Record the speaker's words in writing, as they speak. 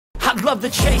I love the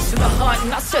chase and the hunt,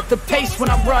 and I set the pace when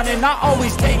I'm running. I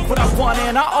always take what I want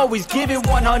and I always give it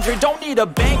 100. Don't need a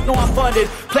bank, no I'm funded.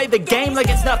 Play the game like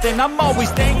it's nothing. I'm always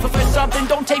thankful for something.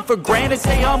 Don't take for granted,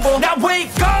 stay humble. Now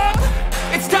wake up!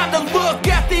 It's time to look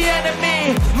at the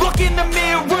enemy. Look in the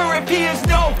mirror if he is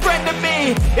no friend to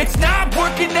me. It's not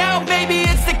working out, maybe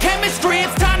it's the chemistry.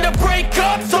 It's time to break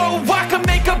up so I can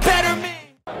make a better me.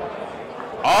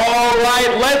 All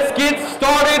right, let's get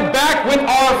started back with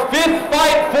our 5th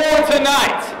fight for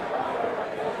tonight.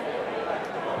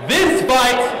 This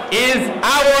fight is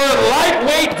our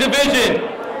lightweight division.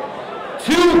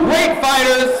 2 great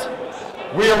fighters.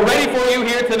 We are ready for you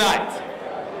here tonight.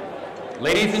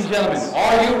 Ladies and gentlemen,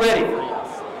 are you ready?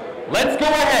 Let's go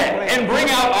ahead and bring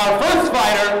out our first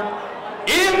fighter.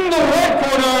 In the red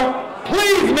corner,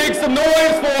 please make some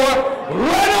noise for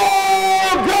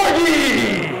Renaud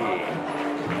Gurgui.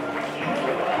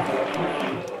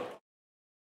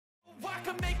 I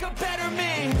can make a better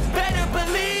me. Better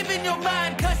believe in your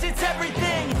mind, cause it's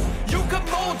everything. You can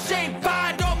mold, shape,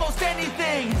 find almost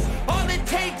anything. All it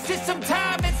takes is some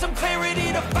time and some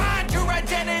clarity to find your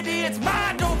identity. It's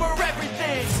mind over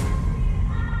everything.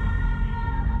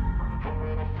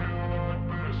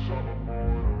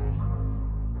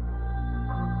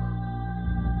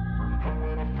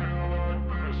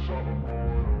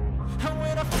 And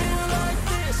when I feel like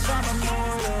this, I'm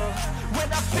immortal. When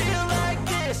I feel like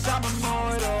this, I'm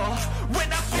immortal.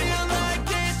 When I feel like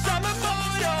this, I'm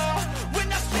immortal.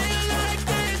 When I feel like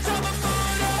this, I'm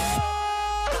immortal.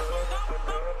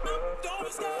 Don't be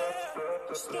scared.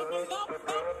 Just step it up.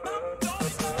 Don't be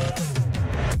scared.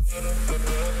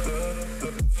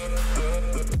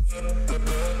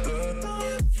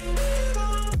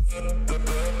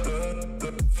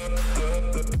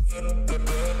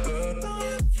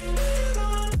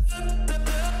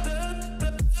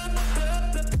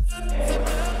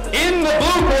 In the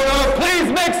blue corner, please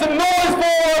make some noise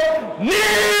for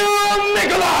Nicolas!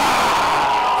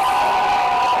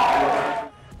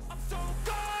 I'm so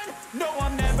gone, no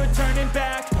I'm never turning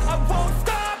back. I won't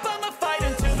stop, I'ma fight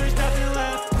until there's nothing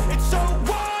left. It's so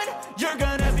on, you're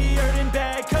gonna be hurting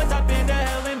bad. Cause I've been to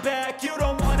hell and back. You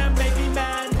don't wanna make me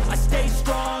mad. I stay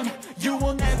strong, you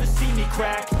will never see me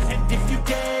crack. And if you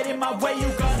get in my way,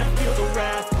 you're gonna feel the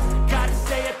wrath. Gotta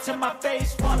say it to my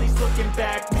face while he's looking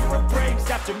back. Mirror breaks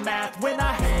after math. When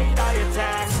I hate, I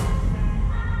attack.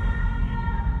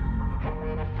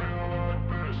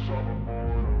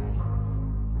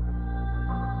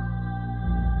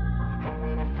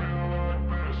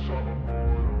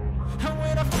 And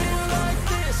when I feel like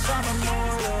this, I'm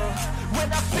immortal. When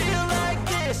I feel like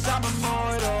this, I'm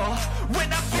immortal. When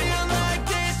I feel like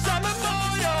this, I'm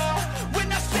immortal. When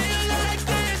I feel like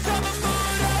this, I'm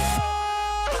immortal.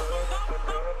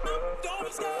 Don't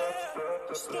be scared.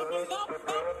 Just step it up.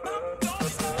 Don't be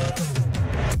scared.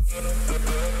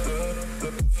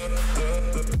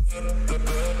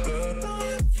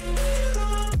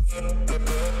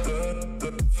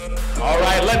 All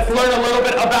right, let's learn a little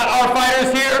bit about our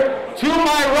fighters here. To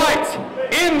my right,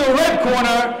 in the red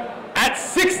corner, at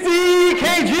 60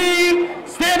 kg,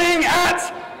 standing at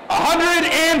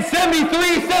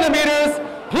 173 centimeters,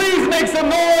 please make some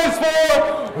noise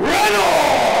for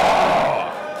Renaud!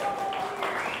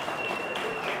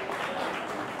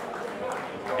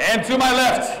 And to my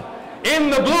left, in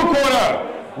the blue corner,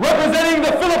 representing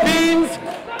the Philippines,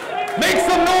 make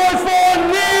some noise for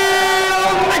Nicolas!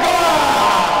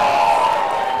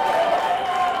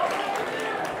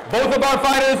 Both of our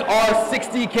fighters are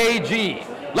 60 kg.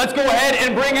 Let's go ahead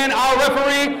and bring in our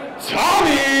referee,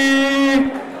 Tommy!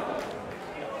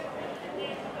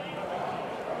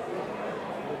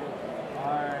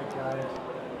 Alright guys,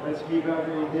 let's keep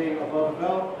everything above the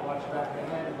belt. Watch back of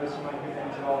the head, listen like good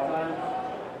things at all times.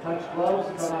 Touch gloves,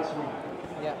 come out swing.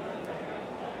 Yeah.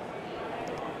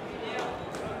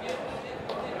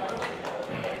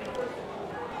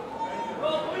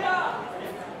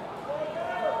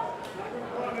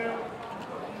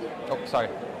 Oh, sorry.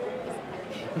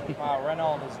 Wow,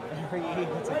 Renaud is very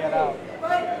eager to get out.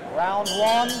 Round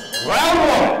one. Round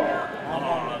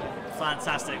one!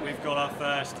 Fantastic. We've got our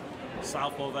first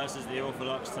southpaw versus the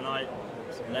orthodox tonight.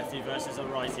 Lefty versus a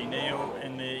righty. Neil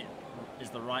is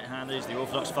the right hander. He's the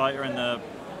orthodox fighter in the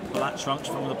black trunks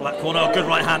from the black corner. A good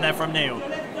right hand there from Neil.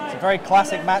 It's a very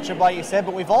classic matchup, like you said,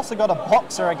 but we've also got a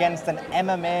boxer against an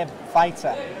MMA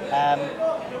fighter.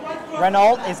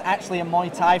 Renaud is actually a Muay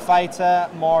Thai fighter,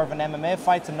 more of an MMA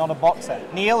fighter, not a boxer.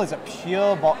 Neil is a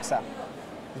pure boxer.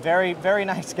 Very, very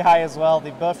nice guy as well.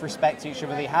 They both respect each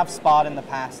other. They have sparred in the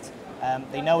past.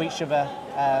 They know each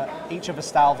other's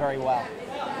style very well.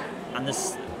 And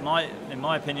in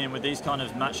my opinion, with these kind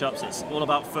of matchups, it's all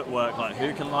about footwork, like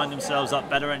who can line themselves up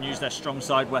better and use their strong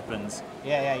side weapons.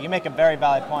 Yeah, you make a very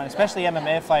valid point, especially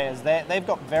MMA fighters. They've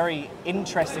got very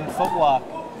interesting footwork,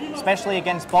 especially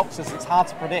against boxers. It's hard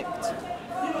to predict.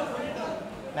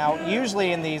 Now,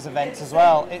 usually in these events as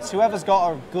well, it's whoever's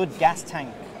got a good gas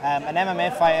tank. An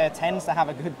MMA fighter tends to have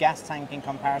a good gas tank in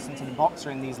comparison to the boxer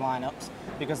in these lineups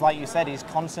because, like you said, he's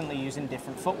constantly using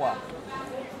different footwork.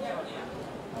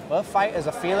 Both fighters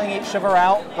are feeling each other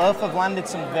out. Both have landed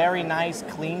some very nice,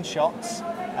 clean shots.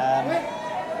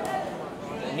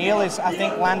 Neil is, I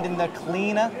think, landing the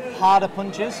cleaner, harder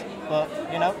punches, but,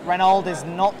 you know, Renaud is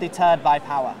not deterred by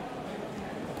power.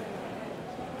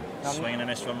 Swing and a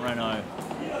miss from Renaud.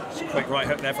 Just a quick right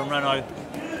hook there from Renaud.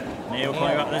 Neil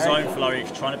coming up with his own flurry,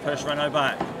 trying to push Renaud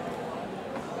back.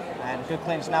 And good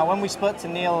clinch. Now, when we spoke to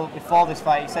Neil before this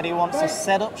fight, he said he wants to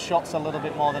set up shots a little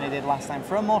bit more than he did last time.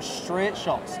 Throw more straight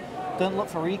shots. Don't look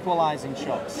for equalizing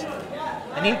shots.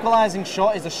 An equalizing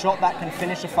shot is a shot that can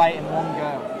finish a fight in one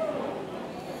go.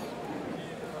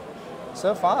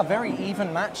 So far, a very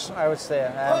even match, I would say.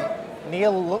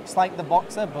 Neil looks like the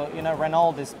boxer, but you know,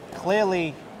 Renaud is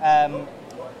clearly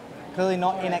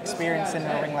not inexperienced in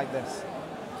a ring like this.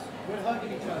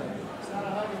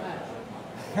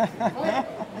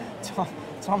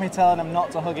 Tommy telling him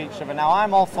not to hug each other. Now,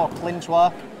 I'm all for clinch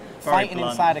work, fighting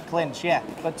inside a clinch, yeah.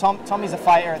 But Tommy's a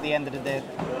fighter at the end of the day.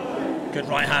 Good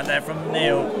right hand there from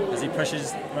Neil as he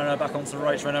pushes Renaud back onto the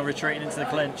ropes. Renaud retreating into the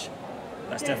clinch.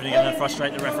 That's definitely going to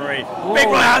frustrate the referee. Ooh. Big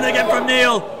right hand again from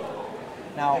Neil.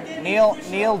 Now,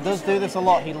 Neil does do this a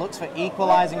lot. He looks for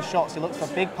equalizing shots. He looks for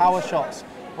big power shots.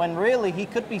 When really he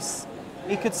could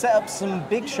set up some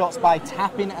big shots by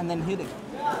tapping and then hitting.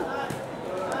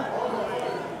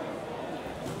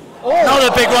 Oh. Another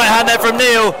big right hand there from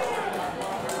Neil.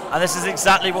 And this is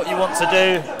exactly what you want to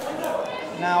do.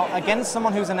 Now, against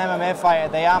someone who's an MMA fighter,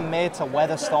 they are made to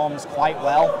weather storms quite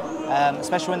well,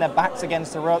 especially when their back's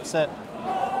against the ropes.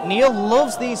 Neil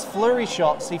loves these flurry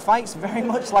shots. He fights very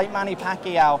much like Manny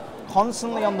Pacquiao,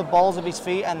 constantly on the balls of his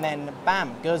feet, and then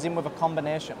bam, goes in with a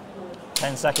combination.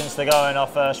 10 seconds to go in our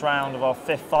first round of our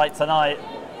 5th fight tonight.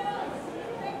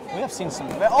 We have seen some,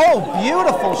 oh,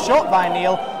 beautiful shot by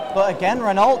Neil, but again,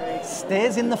 Renaud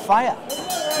stays in the fire.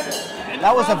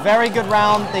 That was a very good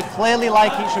round. They clearly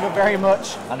like each other very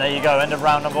much. And there you go, end of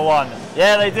round number 1.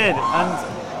 Yeah, they did,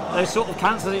 and they sort of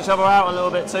cancelled each other out a little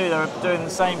bit too. They were doing the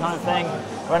same kind of thing.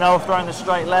 Renaud throwing the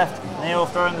straight left, Neil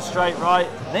throwing the straight right.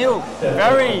 Neil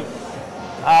very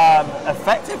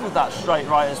effective with that straight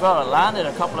right as well. It landed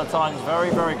a couple of times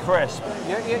very, very crisp.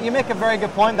 You make a very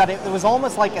good point that it was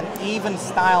almost like an even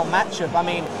style matchup. I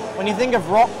mean, when you think of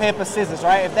rock, paper, scissors,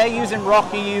 right? If they're using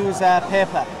rock, you use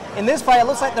paper. In this fight, it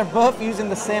looks like they're both using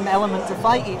the same element to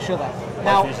fight each other.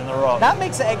 Now, that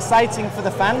makes it exciting for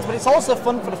the fans, but it's also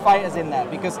fun for the fighters in there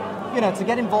because, you know, to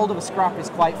get involved with a scrap is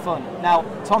quite fun. Now,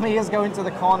 Tommy is going to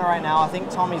the corner right now. I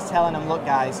think Tommy's telling him, look,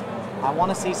 guys, I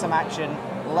want to see some action,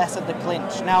 less of the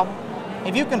clinch. Now,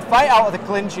 if you can fight out of the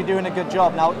clinch, you're doing a good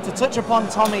job. Now, to touch upon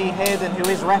Tommy Hayden, who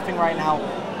is reffing right now,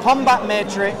 Combat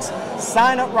Matrix,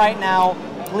 sign up right now.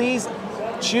 Please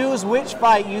choose which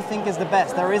fight you think is the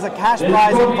best. There is a cash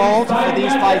prize involved for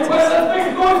these fighters.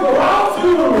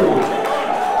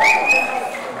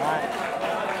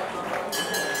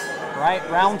 Right,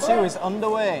 round 2 is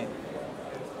underway.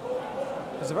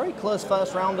 It was a very close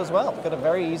first round as well. Could have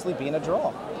very easily been a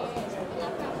draw.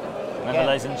 Remember,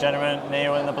 ladies and gentlemen,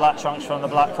 Neil in the black trunks from the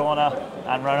black corner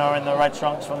and Renaud in the red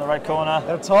trunks from the red corner.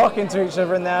 They're talking to each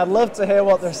other in there. I'd love to hear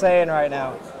what they're saying right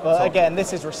now. But again,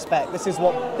 this is respect. This is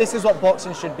what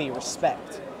boxing should be,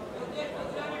 respect.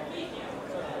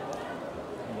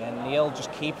 Again, Neil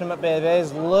just keeping him at bay.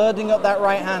 He's loading up that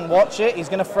right hand. Watch it. He's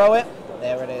going to throw it.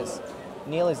 There it is.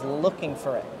 Neil is looking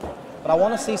for it. But I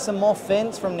want to see some more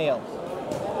feints from Neil.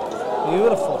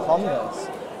 Beautiful combos.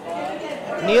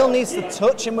 Neil needs to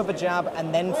touch him with a jab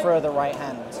and then throw the right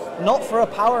hand. Not throw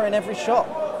power in every shot.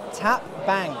 Tap,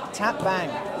 bang, tap, bang.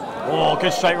 Oh,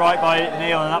 good straight right by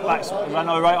Neil, and that backs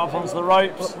Renaud right up onto the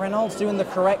ropes. But Renaud's doing the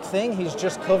correct thing. He's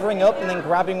just covering up and then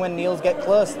grabbing when Neil's get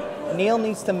close. Neil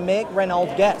needs to make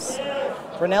Renaud guess.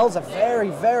 Renaud's a very,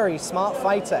 very smart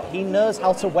fighter. He knows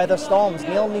how to weather storms.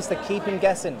 Neil needs to keep him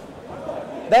guessing.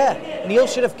 There, Neil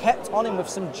should have kept on him with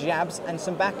some jabs and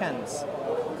some backhands.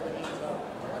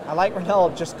 I like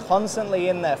Renaud just constantly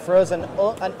in there, throws an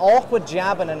awkward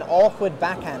jab and an awkward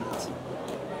backhand.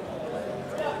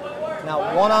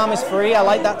 Now, one arm is free. I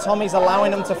like that Tommy's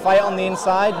allowing him to fight on the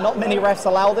inside. Not many refs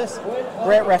allow this.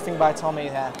 Great reffing by Tommy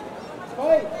here.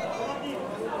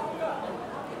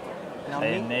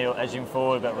 Neil edging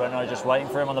forward, but Renaud just waiting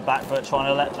for him on the back foot, trying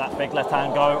to let that big left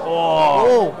hand go.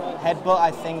 Oh! Headbutt,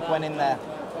 I think, went in there.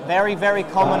 Very, very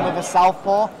common with a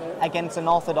southpaw against an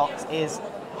orthodox is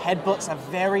headbutts are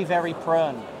very, very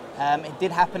prone. It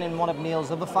did happen in one of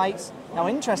Neil's other fights. Now,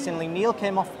 interestingly, Neil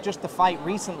came off just the fight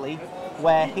recently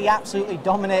where he absolutely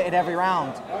dominated every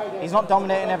round. He's not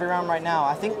dominating every round right now.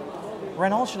 I think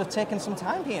Renaud should have taken some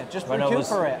time here, just to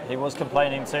recuperate. He was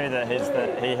complaining too that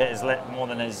he hit his lip more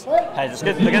than his head.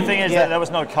 The good thing is that there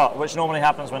was no cut, which normally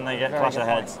happens when they get clash of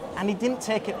heads. And he didn't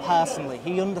take it personally.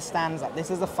 He understands that this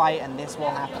is a fight and this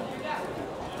will happen.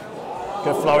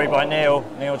 Good flowy by Neil.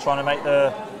 Neil trying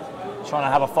to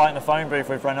have a fight in the phone booth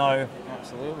with Renaud.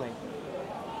 Absolutely.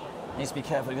 Needs to be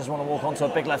careful. He doesn't want to walk onto a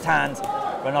big left hand.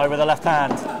 Renaud with a left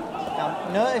hand. Now,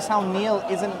 notice how Neil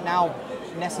isn't now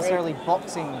necessarily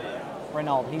boxing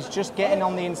Renaud. He's just getting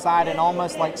on the inside and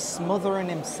almost like smothering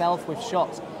himself with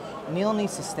shots. Neil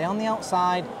needs to stay on the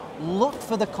outside, look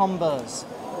for the combos.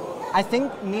 I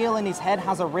think Neil in his head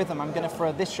has a rhythm. I'm going to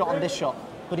throw this shot on this shot,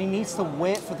 but he needs to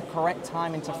wait for the correct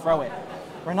timing to throw it.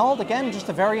 Renaud, again, just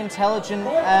a very intelligent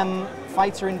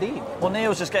fighter indeed. Well,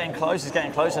 Neil's just getting close. He's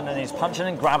getting close, and then he's punching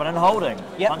and grabbing and holding.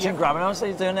 Punching, grabbing, and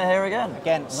he's doing it here again.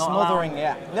 Again, smothering,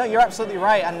 No, you're absolutely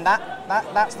right, and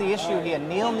that's the issue here.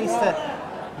 Neil needs to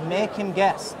make him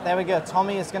guess. There we go.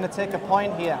 Tommy is going to take a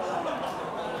point here.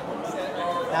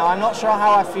 Now, I'm not sure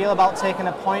how I feel about taking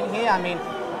a point here. I mean,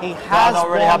 he has. I'm not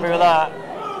really happy with that.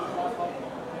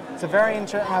 It's a very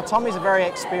interesting. Now, Tommy's a very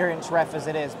experienced ref as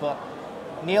it is, but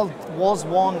Neil was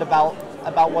warned about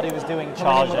what he was doing,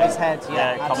 coming in with his head.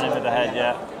 Coming in with the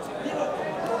head.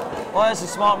 Well, it's a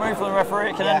smart move from the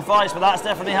referee. It can end fights, but that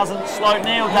definitely hasn't slowed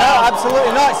Neil down. No,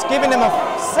 absolutely not. It's giving him a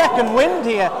second wind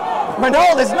here.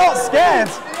 Renaud is not scared.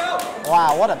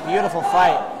 Wow, what a beautiful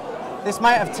fight. This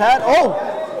might have turned.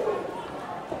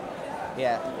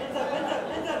 Yeah.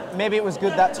 Maybe it was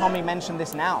good that Tommy mentioned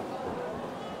this now,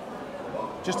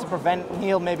 just to prevent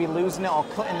Neil maybe losing it or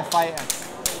cutting the fighter.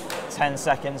 10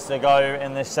 seconds to go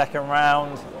in this second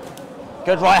round.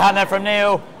 Good right hand there from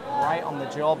Neil. Right on the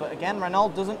jaw, but again, Renaud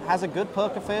has a good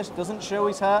poker face, doesn't show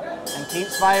he's hurt, and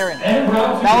keeps firing.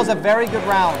 That was a very good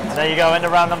round. There you go, into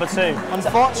round number 2.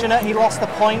 Unfortunate he lost the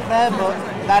point there, but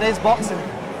that is boxing.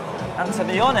 And to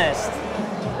be honest,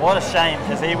 what a shame,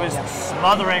 because he was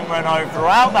smothering Renaud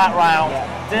throughout that round.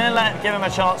 Didn't give him a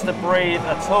chance to breathe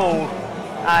at all,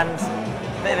 and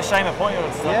a bit of a shame a point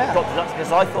got deducted,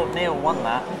 because I thought Neil won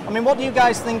that. I mean, what do you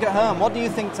guys think at home? What do you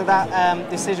think to that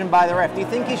decision by the ref? Do you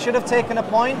think he should have taken a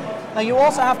point? Now, you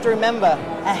also have to remember,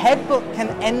 a headbutt can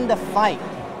end a fight.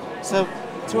 So,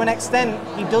 to an extent,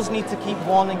 he does need to keep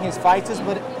warning his fighters,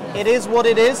 but it is what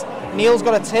it is. Neil's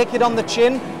got to take it on the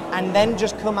chin and then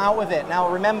just come out with it. Now,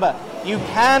 remember, you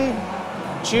can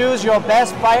choose your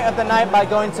best fight of the night by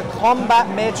going to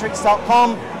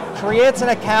combatmatrix.com, create an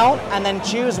account, and then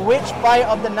choose which fight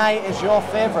of the night is your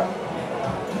favorite.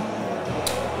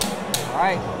 All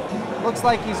right. Looks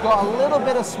like he's got a little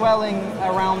bit of swelling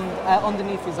around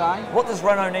underneath his eye. What does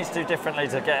Renaud need to do differently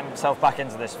to get himself back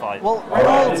into this fight? Well,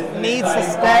 Renaud needs to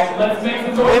step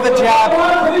with a jab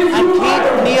and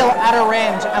keep Neil at a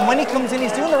range. And when he comes in,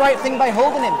 he's doing the right thing by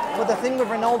holding him. But the thing with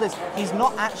Renaud is he's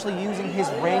not actually using his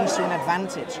range to an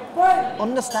advantage.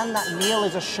 Understand that Neil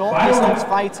is a short distance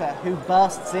fighter who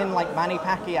bursts in like Manny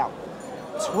Pacquiao.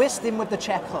 Twist him with the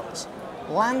check hooks.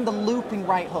 Land the looping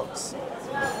right hooks.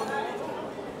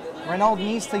 Renaud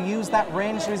needs to use that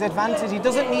range to his advantage. He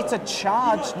doesn't need to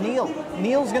charge Neil.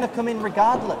 Neil's going to come in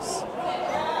regardless.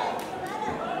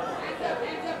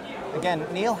 Again,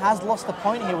 Neil has lost the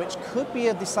point here, which could be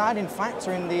a deciding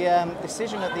factor in the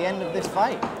decision at the end of this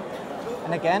fight.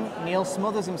 And again, Neil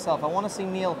smothers himself. I want to see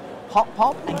Neil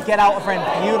pop and get out of range.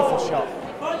 Beautiful shot.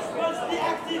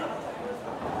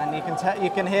 And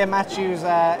you can hear Matthews,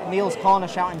 Neil's corner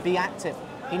shouting, "Be active."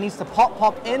 He needs to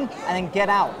pop in and then get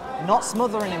out, not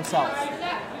smothering himself.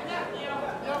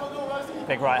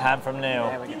 Big right hand from Neil.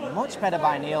 There we go. Much better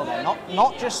by Neil there,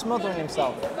 not just smothering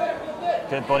himself.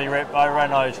 Good body rip by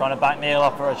Renaud, trying to back Neil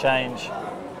up for a change.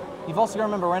 You've also got to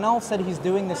remember, Renaud said he's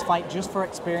doing this fight just for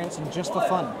experience and just for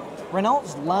fun.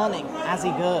 Renaud's learning as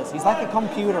he goes. He's like a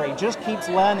computer. He just keeps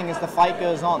learning as the fight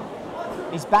goes on.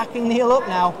 He's backing Neil up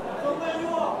now.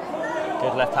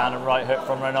 Good left hand and right hook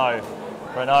from Renaud.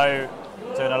 Renaud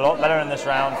doing a lot better in this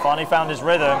round. Finally found his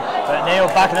rhythm, but Neil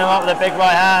backing him up with a big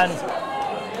right hand.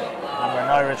 And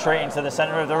Renaud retreating to the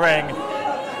centre of the ring.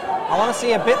 I want to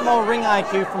see a bit more ring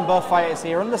IQ from both fighters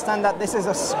here. Understand that this is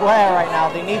a square right now.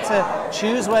 They need to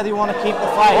choose whether you want to keep the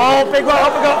fight. Oh, big right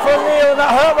uppercut from Neil, and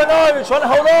that hurt Renaud. Trying to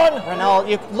hold on. Renaud,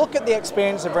 you look at the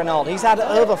experience of Renaud. He's had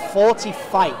over 40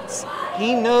 fights.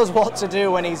 He knows what to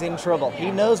do when he's in trouble.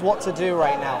 He knows what to do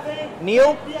right now.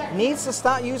 Neil needs to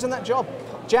start using that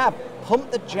jab.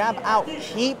 Pump the jab out.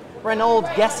 Keep Renaud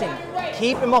guessing.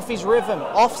 Keep him off his rhythm.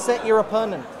 Offset your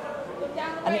opponent.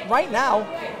 And right now,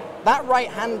 that right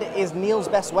hand is Neil's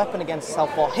best weapon against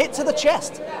southpaw. Hit to the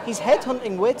chest. He's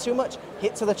headhunting way too much.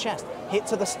 Hit to the chest. Hit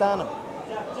to the sternum.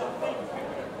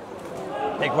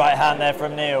 Big right hand there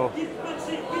from Neil.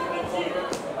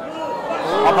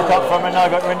 Uppercut from Renaud,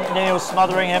 but Neil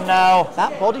smothering him now.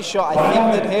 That body shot, I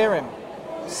think, did hear him.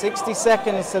 60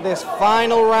 seconds to this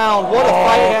final round. What a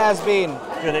fight it has been.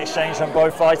 Good exchange from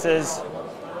both fighters.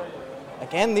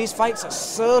 Again, these fights are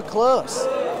so close.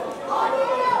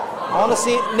 I want to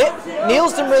see,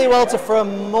 Neil's done really well to throw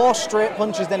more straight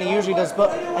punches than he usually does,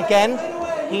 but again,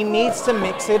 he needs to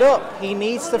mix it up. He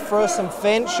needs to throw some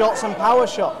feint shots and power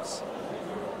shots.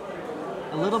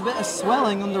 A little bit of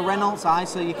swelling under Renaud's eye,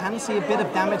 so you can see a bit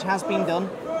of damage has been done.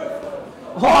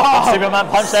 Wow. Superman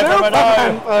punch there from Renaud.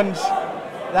 Superman punch.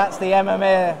 That's the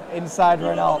MMA inside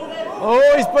Renaud. Oh,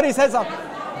 he's put his heads up.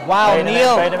 Wow,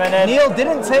 Neil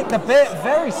didn't take the bait.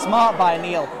 Very smart by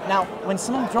Neil. Now, when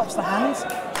someone drops the hands,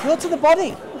 go to the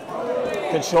body.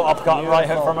 Good short uppercut and right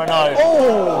hook from Renaud.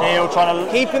 Oh, Neil trying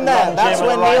to keep him there. That's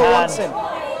where Neil wants him.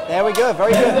 There we go.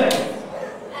 Very good.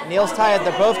 Neil's tired.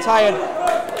 They're both tired.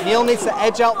 Neil needs to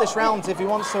edge out this round if he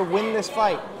wants to win this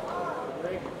fight.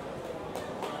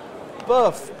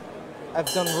 Both have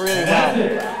done really well.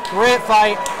 Great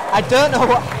fight. I don't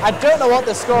know what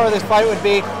the score of this fight would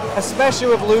be, especially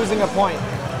with losing a point.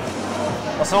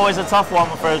 That's always a tough one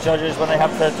for the judges when they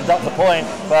have to deduct a point.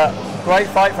 But great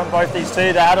fight from both these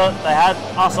two. They had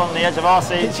us on the edge of our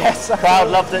seats. Yes, the crowd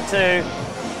loved it too.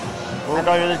 We'll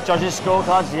go to the judges'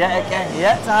 scorecards yet again.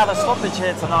 Yet to have a stoppage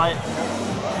here tonight.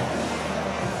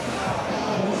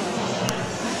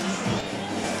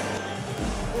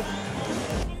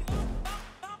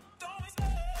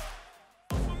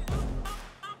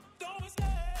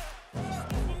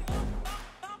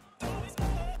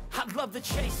 Love the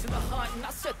chase and the hunt, and I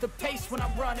set the pace when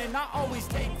I'm running. I always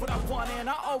take what I want and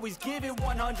I always give it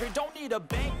 100. Don't need a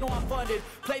bank, no I'm funded.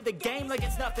 Play the game like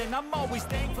it's nothing. I'm always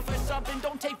thankful for something.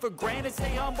 Don't take for granted,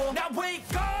 stay humble. Now wake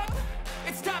up,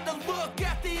 it's time to look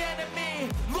at the enemy.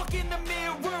 Look in the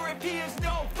mirror if he is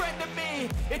no friend to me.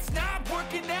 It's not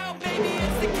working out, maybe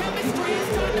it's the chemistry. It's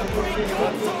time to break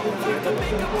up so I can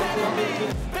make a better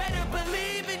me. Better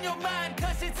believe in your mind,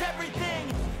 cause it's everything.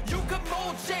 You can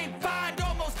mold, shape, find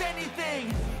almost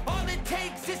anything. All it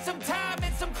takes is some time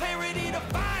and some clarity to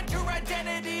find your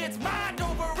identity. It's mind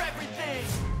over everything.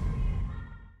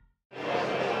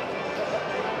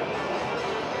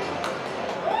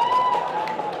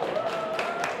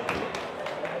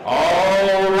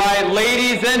 All right,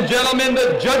 ladies and gentlemen,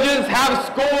 the judges have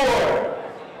scored.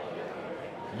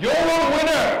 Your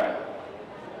winner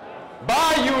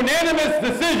by unanimous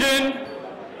decision,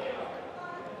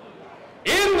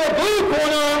 in the blue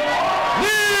corner,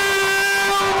 Nicolas!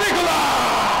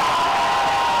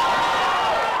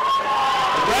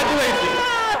 Congratulations.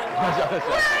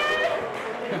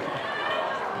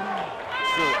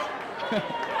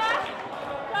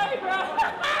 Sorry, bro.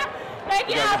 Thank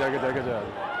you. Good job.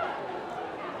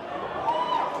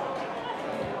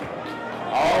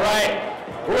 All right.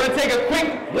 We're going to take a quick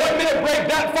 1-minute break.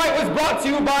 That fight was brought to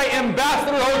you by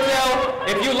Ambassador Hotel.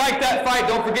 If you like that fight,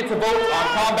 don't forget to vote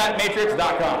on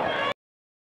combatmatrix.com.